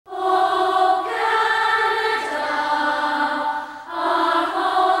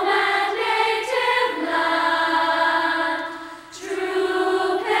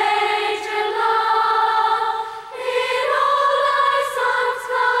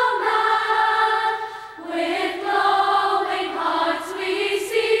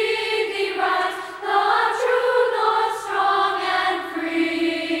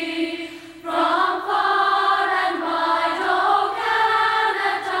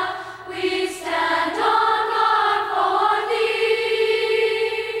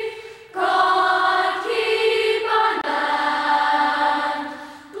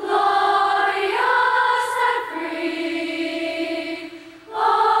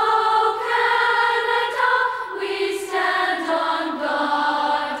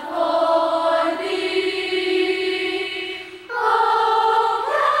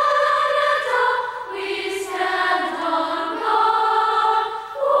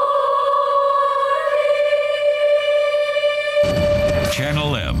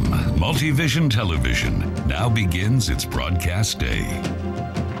Multivision Television now begins its broadcast day.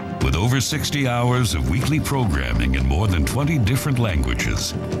 With over 60 hours of weekly programming in more than 20 different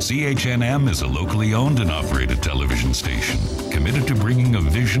languages, CHNM is a locally owned and operated television station committed to bringing a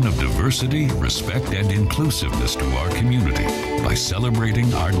vision of diversity, respect, and inclusiveness to our community by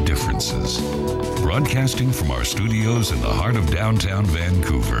celebrating our differences. Broadcasting from our studios in the heart of downtown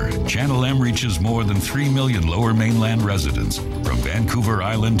Vancouver, Channel M reaches more than 3 million Lower Mainland residents from Vancouver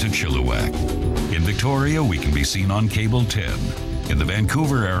Island to Chilliwack. In Victoria, we can be seen on Cable 10. In the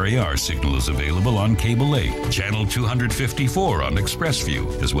Vancouver area, our signal is available on Cable 8, Channel 254 on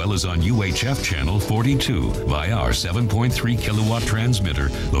Expressview, as well as on UHF Channel 42 via our 7.3 kilowatt transmitter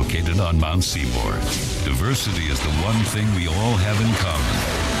located on Mount Seymour. Diversity is the one thing we all have in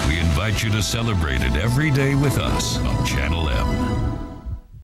common. We invite you to celebrate it every day with us on Channel M.